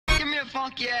a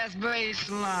funky ass bass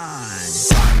line.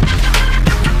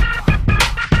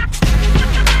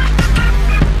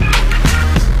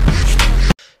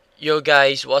 Yo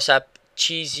guys, what's up?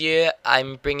 Cheese here.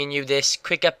 I'm bringing you this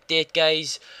quick update,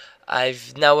 guys.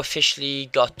 I've now officially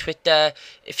got Twitter.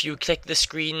 If you click the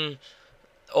screen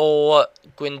or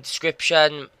go in the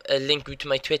description, a link you to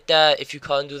my Twitter. If you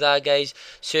can't do that, guys,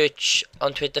 search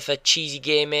on Twitter for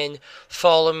CheesyGaming.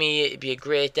 Follow me, it'd be a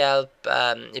great help.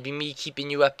 It'd be me keeping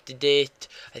you up to date.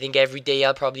 I think every day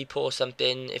I'll probably post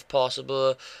something, if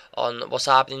possible, on what's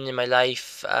happening in my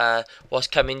life, what's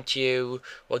coming to you,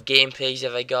 what gameplays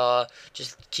have I got,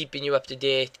 just keeping you up to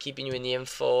date, keeping you in the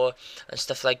info and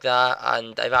stuff like that.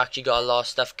 And I've actually got a lot of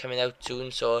stuff coming out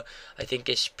soon, so I think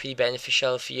it's pretty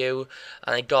beneficial for you.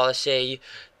 And I gotta say,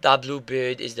 that blue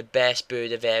bird is the best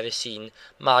bird I've ever seen.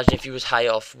 Imagine if you was high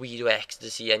off weed or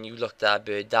ecstasy and you looked at that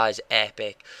bird. That is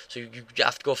epic. So you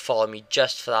have to go follow me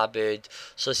just for that bird.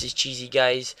 So this is Cheesy,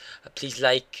 guys. Please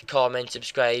like, comment,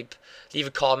 subscribe. Leave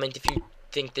a comment if you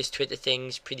think this Twitter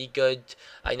thing's pretty good.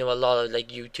 I know a lot of like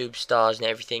YouTube stars and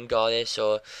everything got it,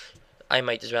 so I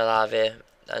might as well have it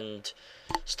and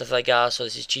stuff like that. So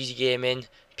this is Cheesy Gaming.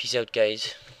 Peace out,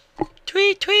 guys.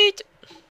 Tweet, tweet.